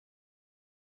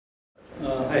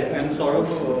Hi, I'm Saurabh.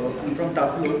 I'm from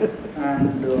TapToLearn,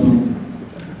 and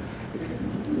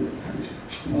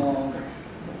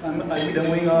I'll be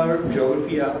demoing our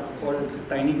geography app called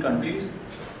Tiny Countries.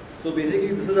 So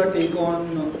basically, this is our take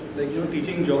on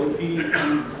teaching geography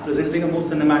and presenting a more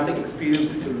cinematic experience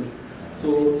to children.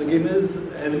 So the game is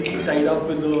heavily tied up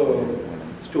with the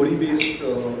story-based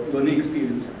learning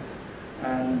experience,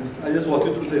 and I'll just walk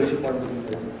you through the initial part of the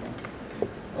game.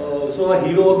 So our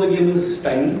hero of the game is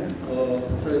Tiny.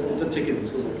 It's a chicken.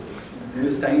 So his name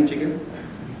is Tiny Chicken,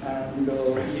 and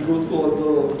he goes through all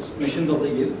the missions of the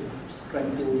game,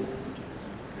 trying to.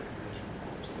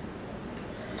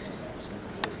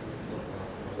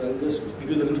 So I'll just give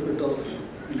you a little bit of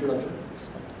introduction.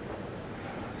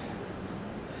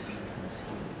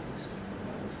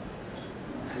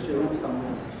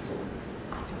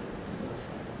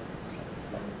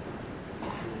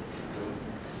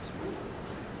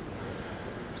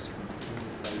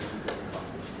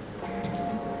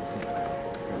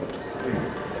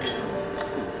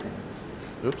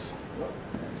 Oops.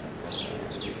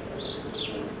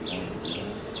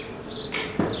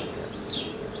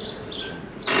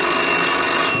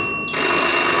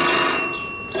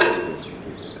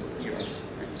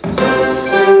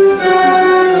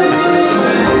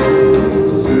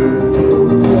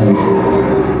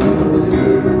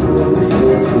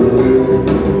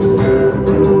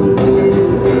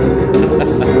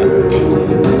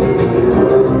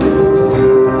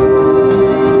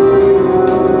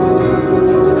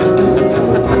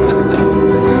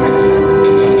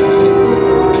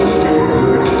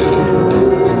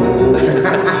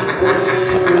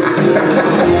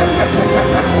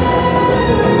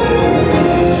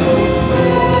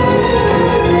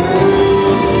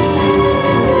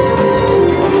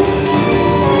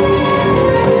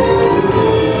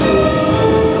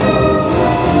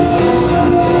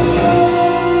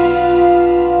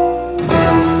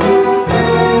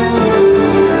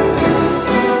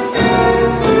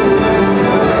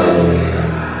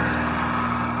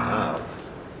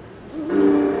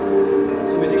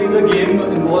 The game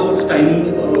involves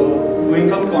Tiny going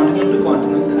from continent to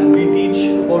continent, and we teach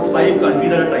about 5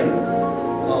 countries at a time,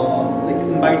 like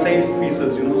in bite-sized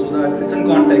pieces, so that it's in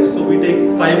context. So we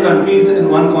take 5 countries in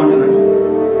one continent,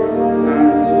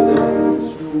 and so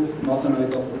let's do North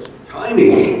America first.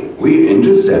 Tiny, we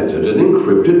intercepted an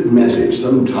encrypted message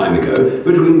some time ago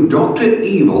between Dr.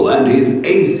 Evil and his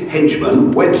ace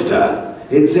henchman, Webster.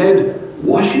 It said,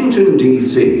 Washington,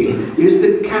 D.C. is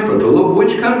the capital of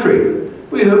which country?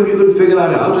 We hope you can figure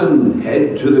that out and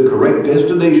head to the correct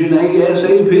destination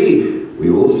ASAP. We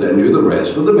will send you the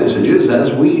rest of the messages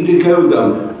as we decode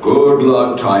them. Good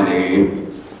luck, Tiny.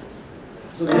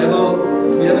 So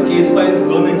we have a case files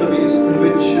learn interface in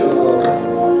which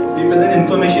we present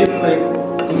information like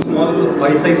small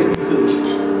bite-sized pieces,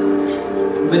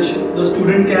 which the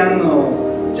student can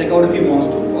check out if he wants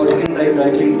to, or he can dive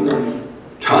directly into the game.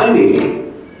 Tiny.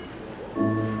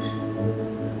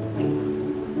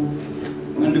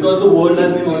 And because the world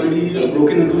has been already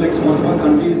broken into like small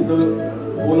countries, the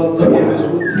goal of the game is to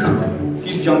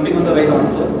keep jumping on the right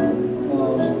answer.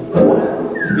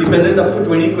 We present up to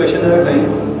 20 questions at a time.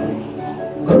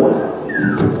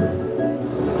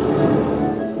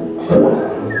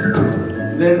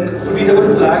 Then to teach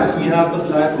about flags, we have the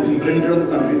flags imprinted on the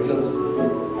country itself.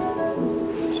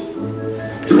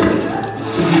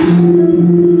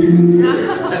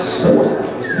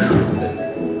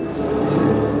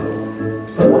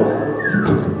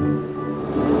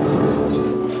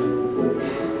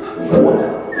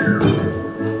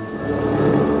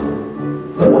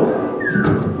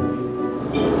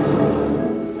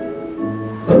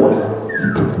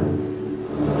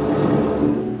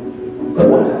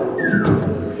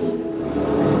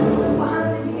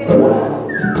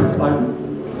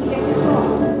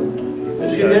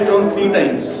 You can get wrong 3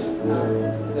 times.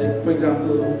 Like for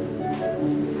example,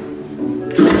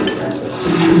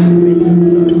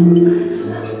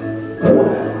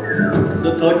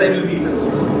 the 3rd time you'll be eaten.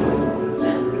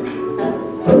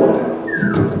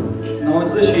 Now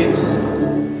it's the shapes.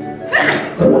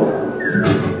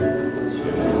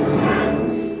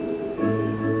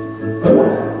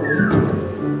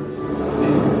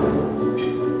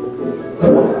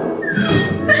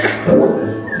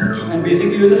 And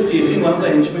basically you're just chasing one of the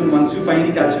henchmen once you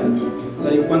finally catch him.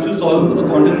 Like once you solve a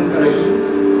continent correctly,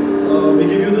 we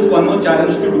give you this one more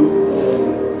challenge to do,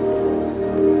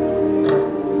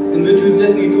 in which you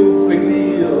just need to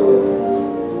quickly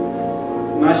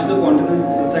match the continent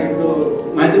inside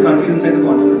match the countries inside the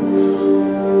continent.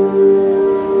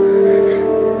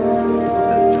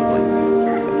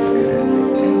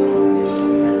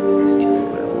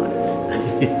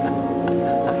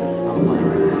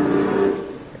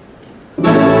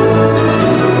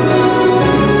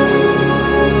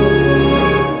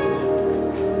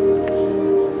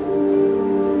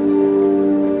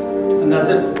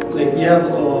 like we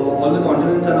have all the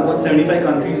continents and about 75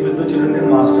 countries which the children can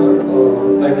master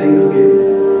by playing this game,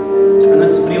 and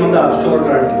it's free on the App Store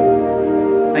currently.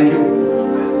 Thank you.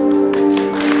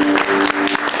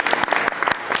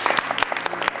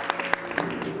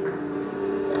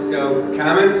 So,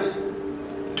 comments?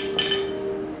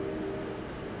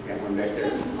 Got one back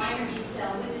there. Minor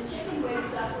detail. When the chicken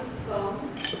wakes up with the phone,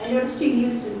 I noticed you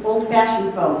used an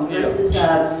old-fashioned phone versus a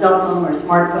cell phone or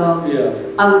smartphone. Yeah.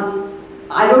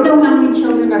 I don't know how many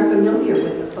children are familiar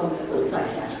with a phone that looks like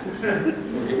that.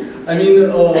 I mean,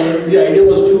 the idea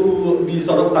was to be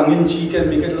sort of tongue-in-cheek and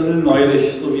make it a little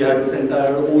noirish. So we had this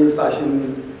entire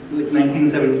old-fashioned, like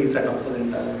 1970s setup for the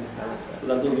entire. So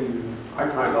that's the only reason. I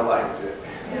kind of liked it.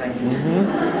 Thank you.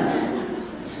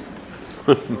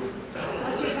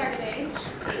 What's your target age?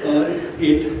 It's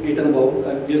 8 and above.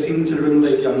 We have seen children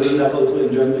like younger than that also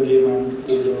enjoying the game, and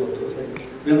older also. So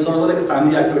we have sort of like a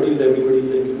family activity with everybody,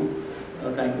 like, you know,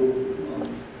 trying to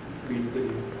beat the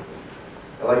game.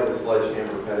 I like the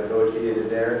sledgehammer pedagogy you did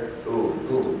there. Boom,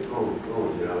 boom, boom,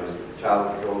 boom. You know, child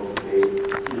controls the pace,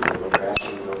 go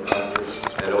faster, go faster.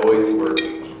 That always works.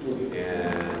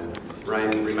 And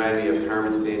Ryan reminded me of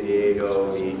Carmen Sandiego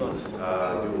meets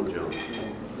Noodle Jones.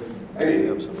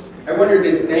 I wondered,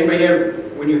 did anybody have,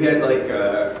 when you had like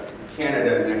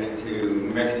Canada next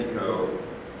to Mexico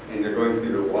and they're going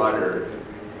through the water,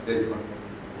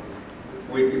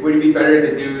 would it be better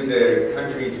to do the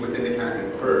countries within the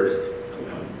continent first,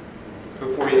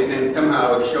 before you, and then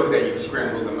somehow show that you've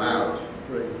scrambled them out,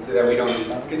 Right. so that we don't,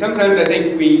 because sometimes I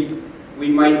think we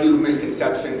might do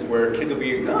misconceptions where kids will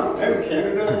be, no, I have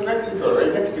Canada and Mexico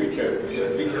right next to each other, so I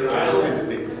think those kinds of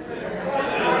things.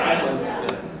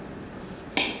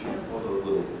 All those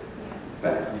little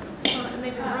facts. And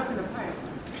they've been broken apart.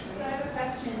 So I have a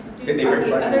question. Did they break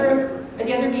apart? Are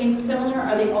the other games similar?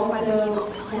 Are they also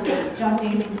sort of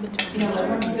jumping, you know, like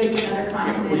once you go to another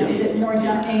continent, is it more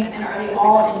jumping? And are they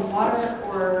all in water,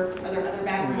 or are there other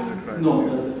backgrounds? No,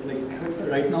 like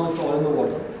right now it's all in the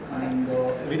water, and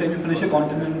every time you finish a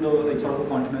continent, the like sort of the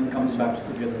continent comes back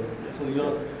together. So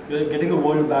you're getting the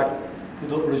world back to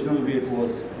the original way it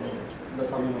was.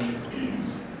 That's how you learn it.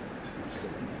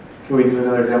 Can we do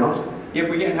another demo? Yeah,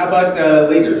 we can. How about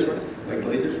lasers? Like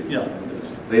lasers? Yeah.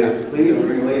 Lasers, please.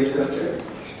 Bring lasers up there.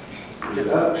 Get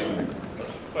up.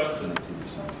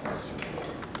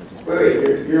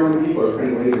 Wait, you're on the keyboard.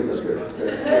 Bring lasers up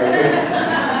there.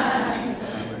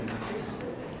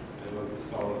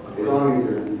 As long as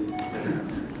you're.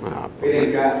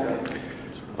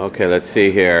 Okay, let's see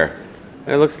here.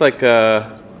 It looks like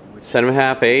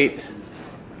 7.5, 8.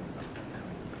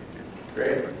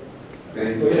 Great.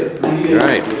 Thank you. All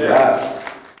right. Yeah.